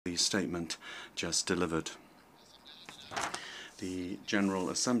the statement just delivered. The General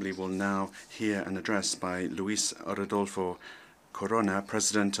Assembly will now hear an address by Luis Rodolfo Corona,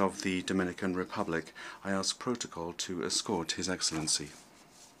 President of the Dominican Republic. I ask protocol to escort His Excellency.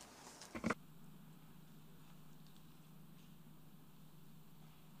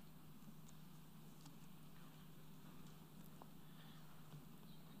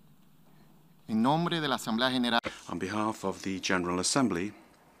 En nombre de la Asamblea General. On behalf of the General Assembly,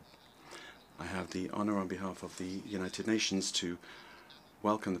 I have the honor on behalf of the United Nations to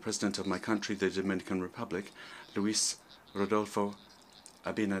welcome the President of my country, the Dominican Republic, Luis Rodolfo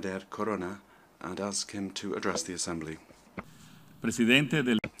Abinader Corona, and ask him to address the Assembly.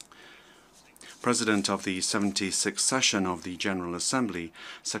 President of the 76th session of the General Assembly,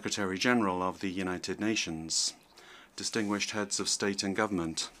 Secretary General of the United Nations, distinguished heads of state and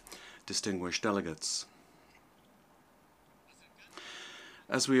government, distinguished delegates.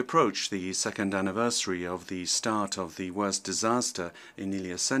 As we approach the second anniversary of the start of the worst disaster in nearly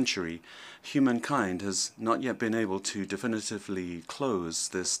a century, humankind has not yet been able to definitively close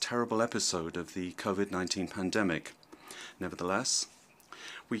this terrible episode of the COVID-19 pandemic. Nevertheless,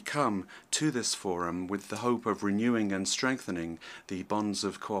 we come to this forum with the hope of renewing and strengthening the bonds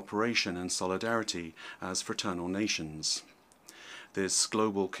of cooperation and solidarity as fraternal nations. This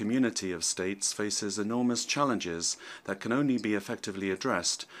global community of states faces enormous challenges that can only be effectively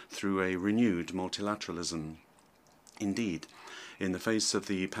addressed through a renewed multilateralism. Indeed, in the face of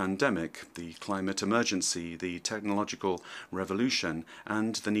the pandemic, the climate emergency, the technological revolution,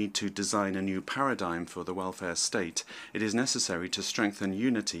 and the need to design a new paradigm for the welfare state, it is necessary to strengthen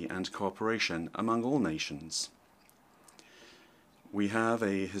unity and cooperation among all nations. We have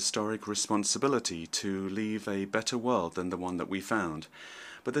a historic responsibility to leave a better world than the one that we found.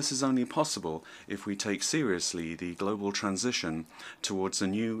 But this is only possible if we take seriously the global transition towards a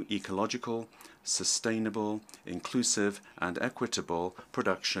new ecological, sustainable, inclusive, and equitable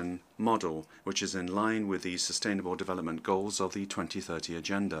production model, which is in line with the Sustainable Development Goals of the 2030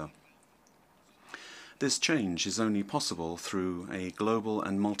 Agenda. This change is only possible through a global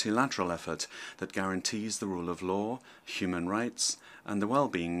and multilateral effort that guarantees the rule of law, human rights, and the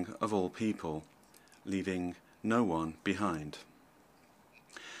well-being of all people, leaving no one behind.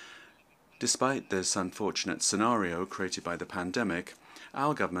 Despite this unfortunate scenario created by the pandemic,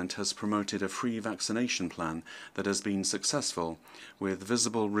 our government has promoted a free vaccination plan that has been successful, with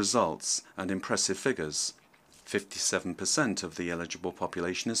visible results and impressive figures. 57% of the eligible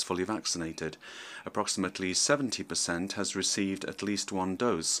population is fully vaccinated. Approximately 70% has received at least one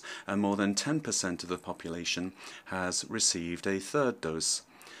dose, and more than 10% of the population has received a third dose,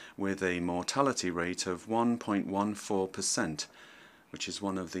 with a mortality rate of 1.14%, which is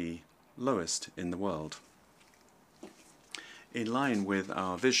one of the lowest in the world. In line with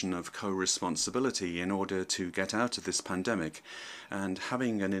our vision of co-responsibility in order to get out of this pandemic, and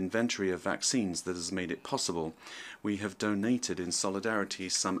having an inventory of vaccines that has made it possible, we have donated in solidarity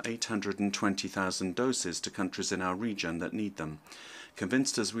some 820,000 doses to countries in our region that need them,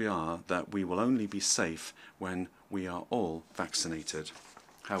 convinced as we are that we will only be safe when we are all vaccinated.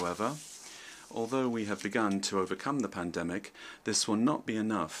 However, although we have begun to overcome the pandemic, this will not be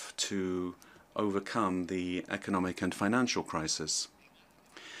enough to overcome the economic and financial crisis.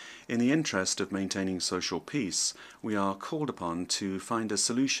 In the interest of maintaining social peace, we are called upon to find a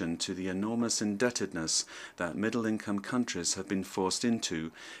solution to the enormous indebtedness that middle-income countries have been forced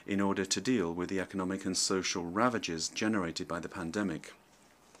into in order to deal with the economic and social ravages generated by the pandemic.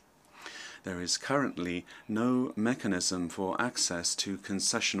 There is currently no mechanism for access to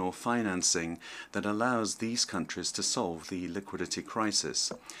concessional financing that allows these countries to solve the liquidity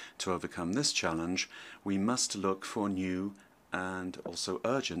crisis. To overcome this challenge, we must look for new and also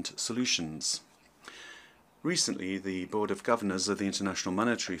urgent solutions. Recently, the Board of Governors of the International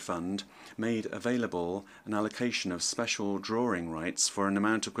Monetary Fund made available an allocation of special drawing rights for an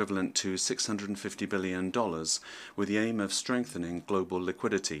amount equivalent to $650 billion with the aim of strengthening global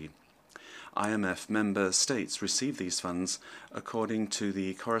liquidity. IMF member states receive these funds according to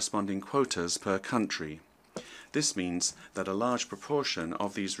the corresponding quotas per country. This means that a large proportion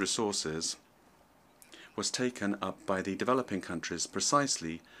of these resources was taken up by the developed countries,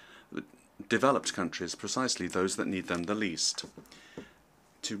 precisely those that need them the least.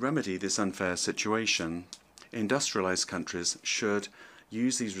 To remedy this unfair situation, industrialized countries should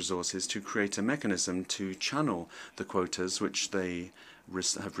use these resources to create a mechanism to channel the quotas which they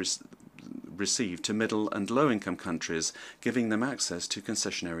have received to middle and low-income countries, giving them access to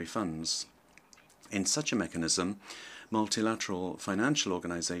concessionary funds. In such a mechanism, multilateral financial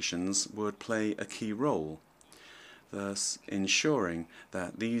organizations would play a key role. thus ensuring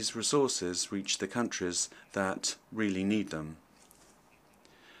that these resources reach the countries that really need them.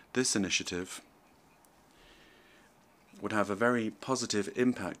 This initiative would have a very positive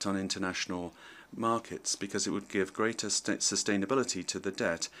impact on international markets because it would give greater sustainability to the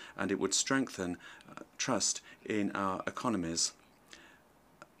debt, and it would strengthen trust in our economies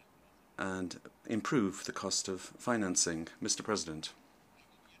and improve the cost of financing. Mr. President,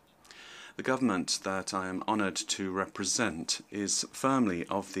 the government that I am honoured to represent is firmly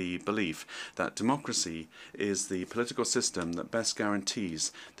of the belief that democracy is the political system that best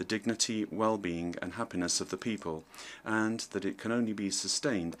guarantees the dignity, well-being and happiness of the people, and that it can only be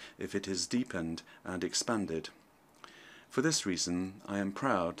sustained if it is deepened and expanded. For this reason, I am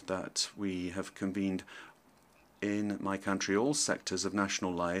proud that we have convened in my country all sectors of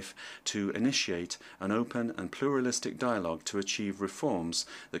national life to initiate an open and pluralistic dialogue to achieve reforms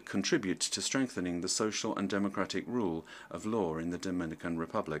that contribute to strengthening the social and democratic rule of law in the Dominican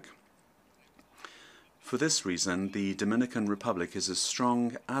Republic. For this reason, the Dominican Republic is a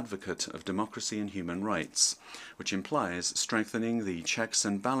strong advocate of democracy and human rights, which implies strengthening the checks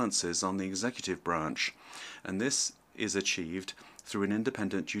and balances on the executive branch, and this is achieved through an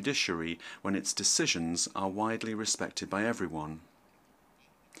independent judiciary when its decisions are widely respected by everyone.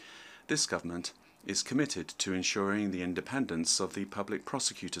 This government is committed to ensuring the independence of the Public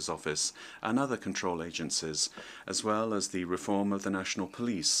Prosecutor's Office and other control agencies, as well as the reform of the National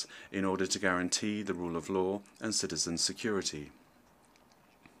Police in order to guarantee the rule of law and citizen security.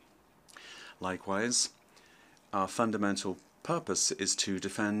 Likewise, our fundamental purpose is to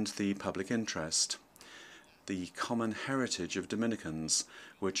defend the public interest, the common heritage of Dominicans,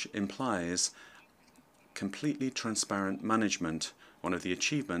 which implies completely transparent management, one of the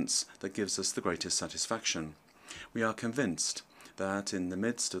achievements that gives us the greatest satisfaction. We are convinced that in the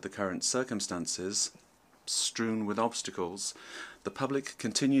midst of the current circumstances, strewn with obstacles, the public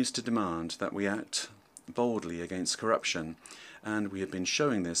continues to demand that we act boldly against corruption, and we have been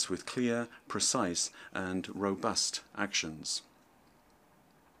showing this with clear, precise and robust actions.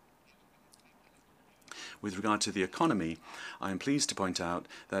 With regard to the economy, I am pleased to point out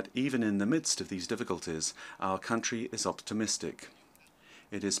that even in the midst of these difficulties, our country is optimistic.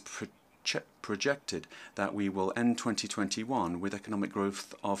 It is projected that we will end 2021 with economic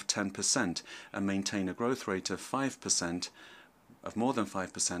growth of 10% and maintain a growth rate of 5%, of more than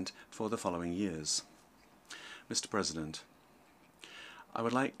 5% for the following years. Mr. President, I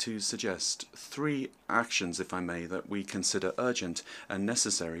would like to suggest 3 actions, if I may, that we consider urgent and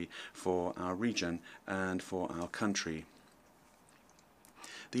necessary for our region and for our country.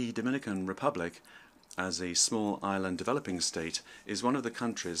 The Dominican Republic, as a small island developing state, is one of the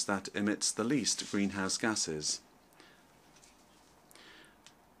countries that emits the least greenhouse gases,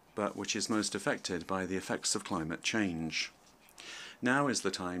 but which is most affected by the effects of climate change. Now is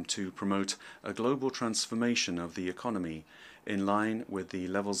the time to promote a global transformation of the economy in line with the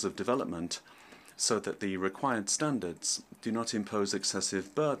levels of development so that the required standards do not impose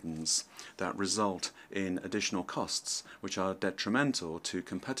excessive burdens that result in additional costs which are detrimental to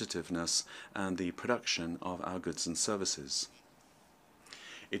competitiveness and the production of our goods and services.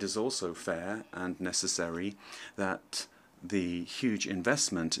 It is also fair and necessary that the huge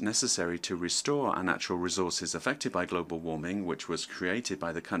investment necessary to restore our natural resources affected by global warming, which was created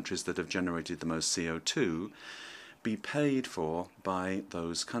by the countries that have generated the most CO2, be paid for by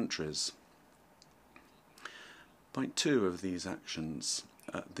those countries. Point 2 of these actions.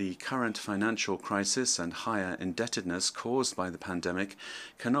 The current financial crisis and higher indebtedness caused by the pandemic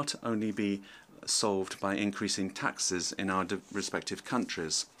cannot only be solved by increasing taxes in our respective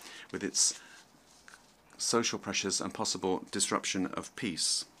countries, with its social pressures and possible disruption of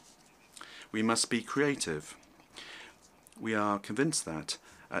peace. We must be creative. We are convinced that,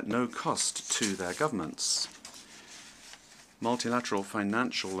 at no cost to their governments, multilateral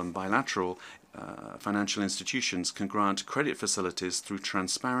financial and bilateral financial institutions can grant credit facilities through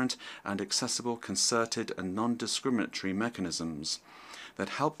transparent and accessible, concerted and non-discriminatory mechanisms that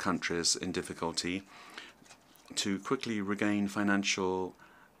help countries in difficulty to quickly regain financial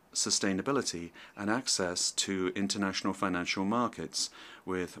sustainability and access to international financial markets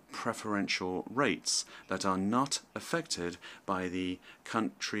with preferential rates that are not affected by the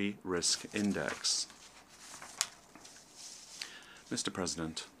country risk index. Mr.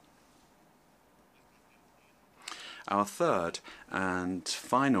 President, our third and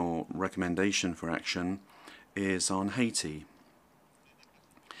final recommendation for action is on Haiti.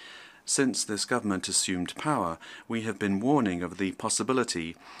 Since this government assumed power, we have been warning of the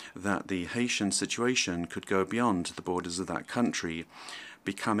possibility that the Haitian situation could go beyond the borders of that country,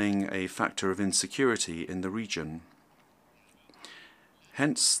 becoming a factor of insecurity in the region.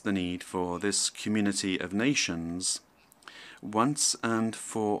 Hence the need for this community of nations once and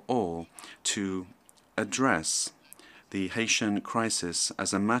for all to address the Haitian crisis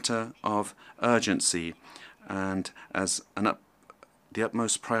as a matter of urgency and as the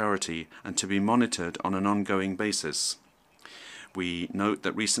utmost priority, and to be monitored on an ongoing basis. We note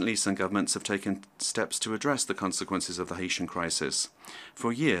that recently some governments have taken steps to address the consequences of the Haitian crisis.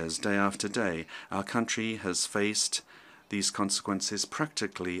 For years, day after day, our country has faced these consequences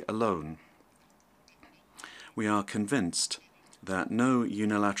practically alone. We are convinced that no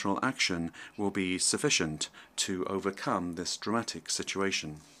unilateral action will be sufficient to overcome this dramatic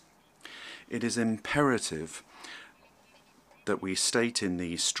situation. It is imperative that we state in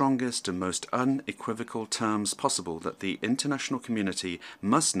the strongest and most unequivocal terms possible that the international community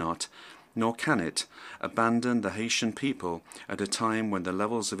must not, nor can it, abandon the Haitian people at a time when the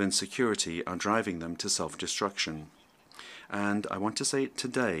levels of insecurity are driving them to self-destruction. And I want to say it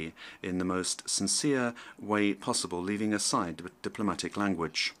today in the most sincere way possible, leaving aside diplomatic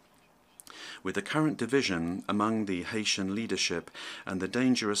language. With the current division among the Haitian leadership and the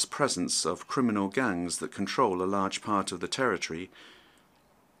dangerous presence of criminal gangs that control a large part of the territory,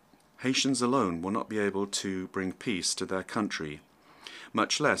 Haitians alone will not be able to bring peace to their country.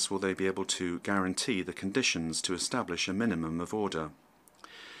 Much less will they be able to guarantee the conditions to establish a minimum of order.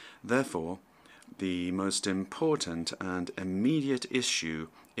 Therefore, the most important and immediate issue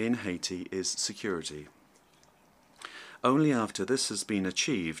in Haiti is security. Only after this has been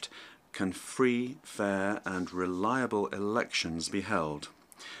achieved can free, fair and reliable elections be held.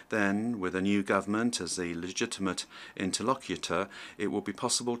 Then, with a new government as a legitimate interlocutor, it will be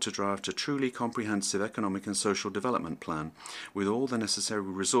possible to draft a truly comprehensive economic and social development plan with all the necessary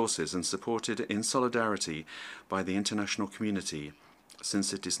resources and supported in solidarity by the international community,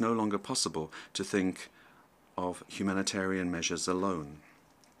 since it is no longer possible to think of humanitarian measures alone.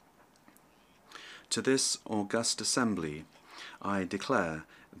 To this august assembly, I declare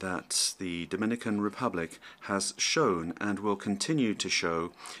that the Dominican Republic has shown and will continue to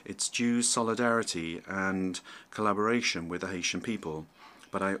show its due solidarity and collaboration with the Haitian people.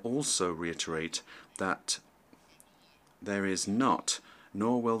 But I also reiterate that there is not,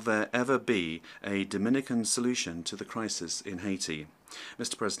 nor will there ever be, a Dominican solution to the crisis in Haiti.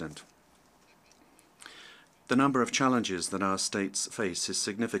 Mr. President, the number of challenges that our states face is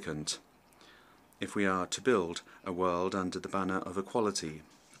significant if we are to build a world under the banner of equality.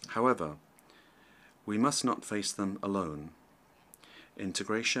 However, we must not face them alone.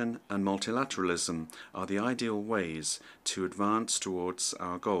 Integration and multilateralism are the ideal ways to advance towards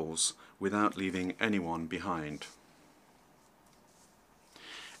our goals without leaving anyone behind.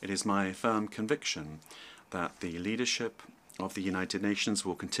 It is my firm conviction that the leadership of the United Nations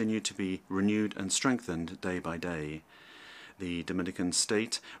will continue to be renewed and strengthened day by day. The Dominican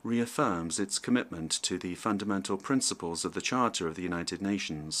state reaffirms its commitment to the fundamental principles of the Charter of the United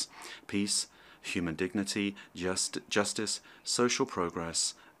Nations: peace, human dignity, justice, social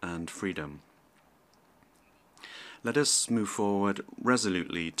progress, and freedom. Let us move forward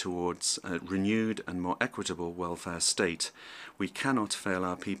resolutely towards a renewed and more equitable welfare state. We cannot fail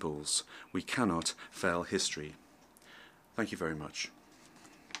our peoples. We cannot fail history. Thank you very much.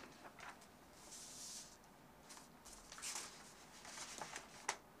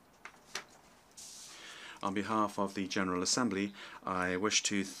 On behalf of the General Assembly, I wish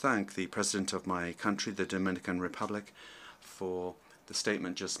to thank the President of my country, the Dominican Republic, for the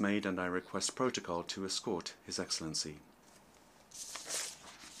statement just made, and I request protocol to escort His Excellency.